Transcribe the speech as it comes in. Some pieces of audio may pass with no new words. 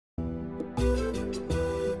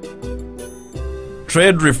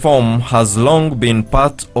Trade reform has long been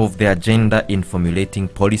part of the agenda in formulating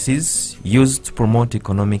policies used to promote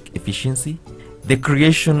economic efficiency, the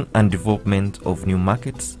creation and development of new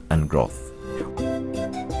markets and growth.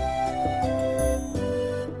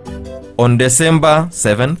 On December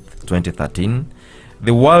 7, 2013,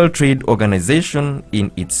 the World Trade Organization in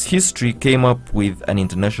its history came up with an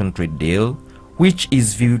international trade deal which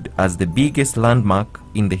is viewed as the biggest landmark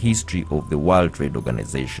in the history of the World Trade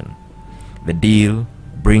Organization. The deal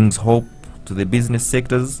brings hope to the business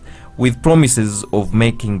sectors with promises of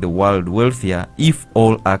making the world wealthier if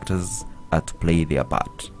all actors are to play their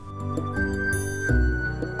part.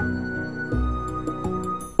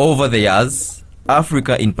 Over the years,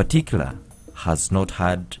 Africa in particular has not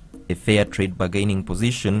had a fair trade bargaining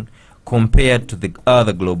position compared to the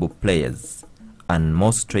other global players, and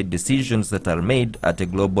most trade decisions that are made at a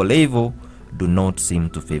global level do not seem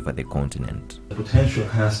to favor the continent. The potential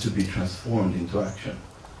has to be transformed into action,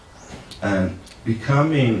 and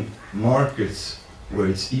becoming markets where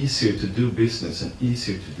it's easier to do business and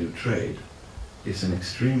easier to do trade is an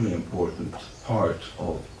extremely important part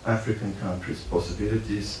of African countries'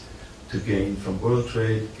 possibilities to gain from world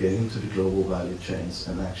trade, get into the global value chains,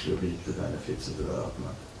 and actually reap the benefits of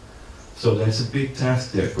development. So there's a big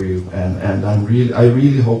task there for you, and I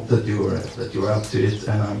really hope that you're up to it,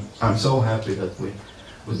 and I'm so happy that we,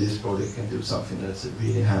 with this project, can do something that's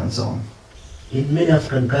really hands-on. In many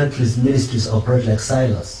African countries, ministries operate like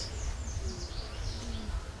silos.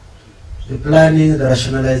 The planning, the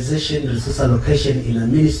rationalization, the resource allocation in a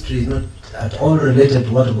ministry is not at all related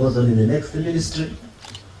to what goes on in the next ministry.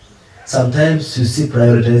 Sometimes you see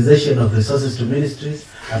prioritization of resources to ministries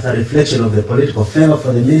as a reflection of the political favor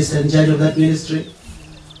for the minister in charge of that ministry.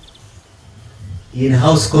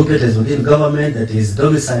 In-house competence within government that is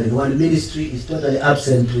domiciled in one ministry is totally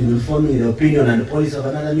absent in informing the opinion and the policy of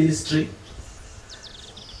another ministry.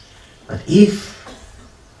 But if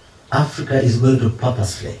Africa is going to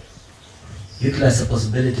purposefully utilize the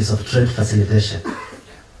possibilities of trade facilitation,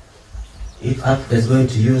 if Africa is going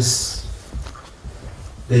to use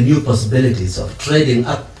the new possibilities of trading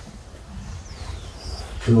up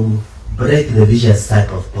to break the vicious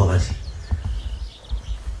cycle of poverty,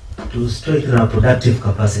 to strengthen our productive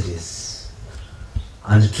capacities,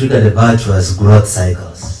 and trigger the virtuous growth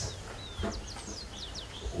cycles,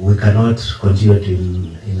 we cannot continue to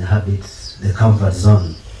inhabit the comfort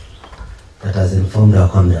zone that has informed our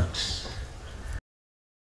conduct.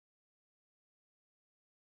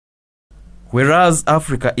 Whereas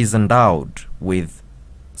Africa is endowed with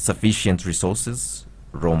sufficient resources,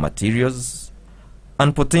 raw materials,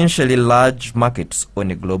 and potentially large markets on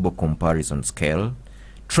a global comparison scale,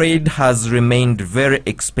 trade has remained very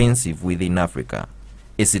expensive within Africa,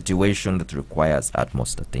 a situation that requires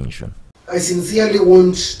utmost attention. I sincerely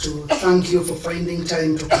want to thank you for finding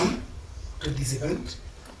time to come to this event.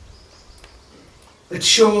 It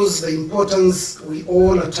shows the importance we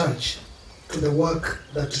all attach to the work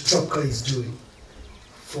that Trapca is doing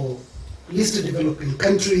for least developing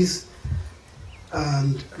countries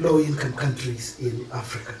and low-income countries in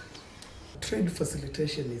Africa. Trade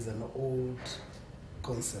facilitation is an old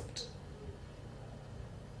concept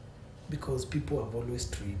because people have always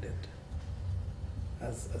traded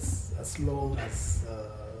as long as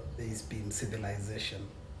there's been civilization,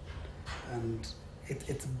 and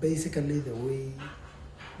it's basically the way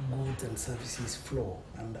goods and services flow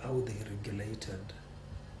and how they're regulated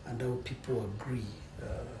and how people agree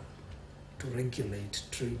to regulate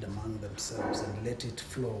trade among themselves and let it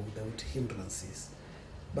flow without hindrances.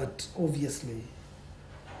 But obviously,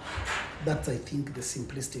 that's, I think, the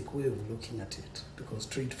simplistic way of looking at it, because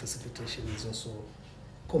trade facilitation is also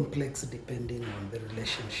complex depending on the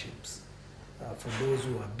relationships for those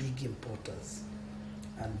who are big importers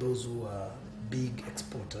and those who are big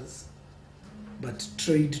exporters. But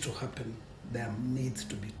trade to happen, there needs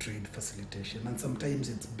to be trade facilitation, and sometimes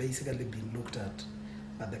it's basically been looked at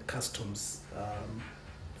the customs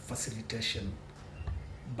facilitation,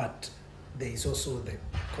 but there is also the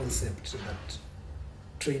concept that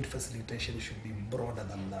trade facilitation should be broader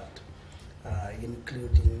than that,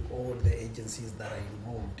 including all the agencies that are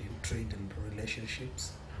involved in trade and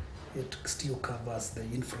relationships. It still covers the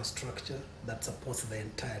infrastructure that supports the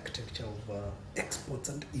entire architecture of exports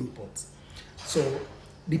and imports. So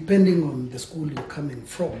depending on the school you're coming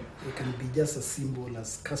from, it can be just as simple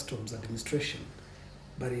as customs administration,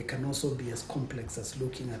 but it can also be as complex as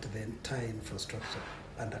looking at the entire infrastructure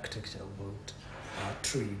and architecture about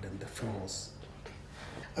trade and the flows.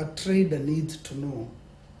 A trader needs to know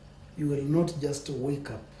you will not just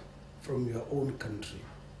wake up from your own country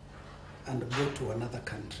and go to another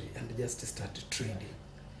country and just start trading.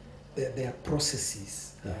 there are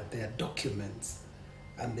processes, there are documents,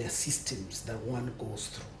 and there are systems that one goes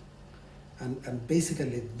through. And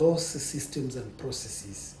basically those systems and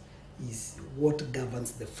processes is what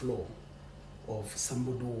governs the flow of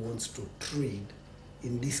somebody who wants to trade,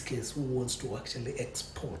 in this case, who wants to actually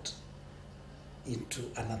export into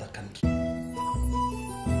another country.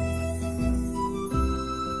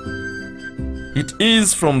 It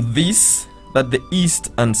is from this that the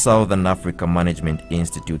East and Southern Africa Management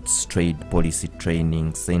Institute's Trade Policy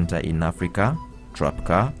Training Center in Africa,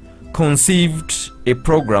 Trapca, conceived a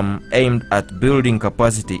program aimed at building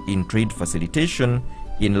capacity in trade facilitation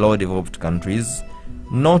in low-developed countries,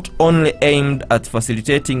 not only aimed at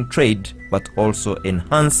facilitating trade, but also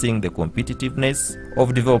enhancing the competitiveness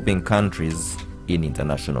of developing countries in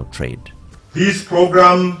international trade. This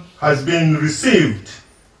program has been received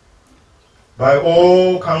by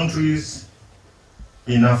all countries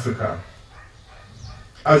in Africa.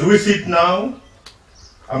 As we sit now,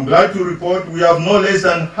 I'm glad to report we have no less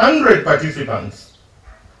than 100 participants,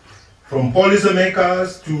 from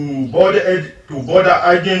policymakers to border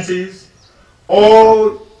agencies,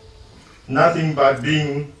 all nothing but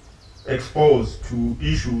being exposed to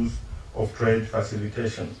issues of trade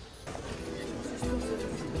facilitation.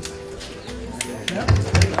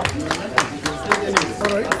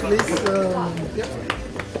 All right, please.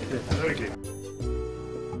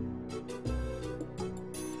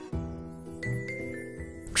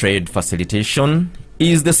 Trade facilitation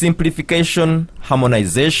is the simplification,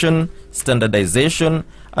 harmonization, standardization,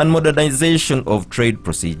 and modernization of trade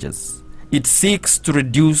procedures. It seeks to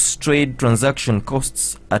reduce trade transaction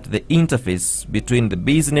costs at the interface between the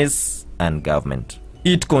business and government.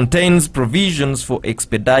 It contains provisions for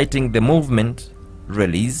expediting the movement,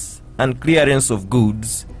 release, and clearance of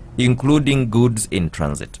goods, including goods in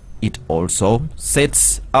transit. It also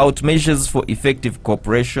sets out measures for effective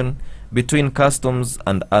cooperation between customs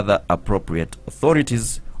and other appropriate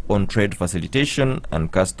authorities on trade facilitation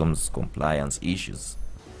and customs compliance issues.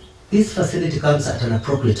 This facility comes at an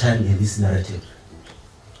appropriate time in this narrative.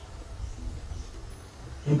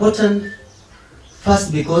 Important,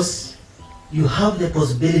 first, because you have the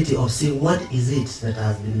possibility of seeing what is it that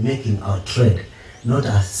has been making our trade not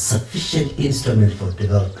a sufficient instrument for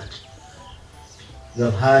development. You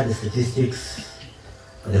have heard the statistics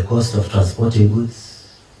for the cost of transporting goods.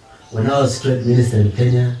 When I was trade minister in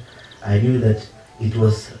Kenya, I knew that it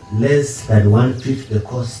was less than 1/5 the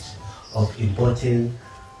cost of importing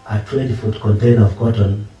a 20-foot container of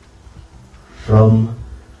cotton from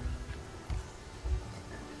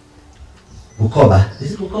Bukoba.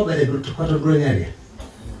 Is it Bukoba, the cotton growing area?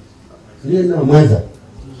 No, Mwanza.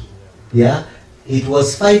 Yeah, it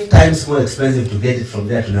was 5 times more expensive to get it from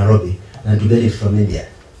there to Nairobi than to get it from India.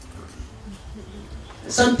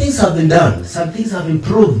 Some things have been done, some things have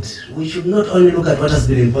improved. We should not only look at what has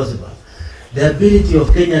been impossible. The ability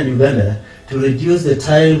of Kenya and Uganda to reduce the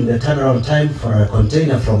turnaround time for a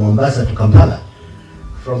container from Mombasa to Kampala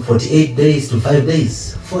from 48 days to 5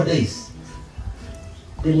 days, 4 days,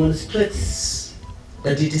 demonstrates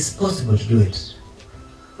that it is possible to do it.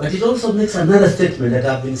 But it also makes another statement that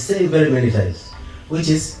I've been saying very many times, which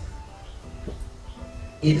is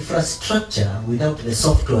infrastructure without the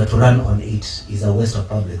software to run on it is a waste of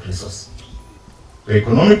public resource. The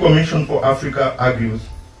Economic Commission for Africa argues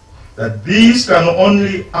that this can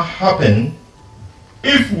only happen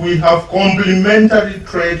if we have complementary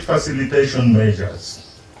trade facilitation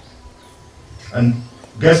measures. And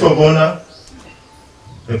guests of honor,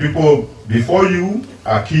 the people before you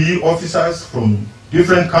are key officers from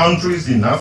different countries in Africa.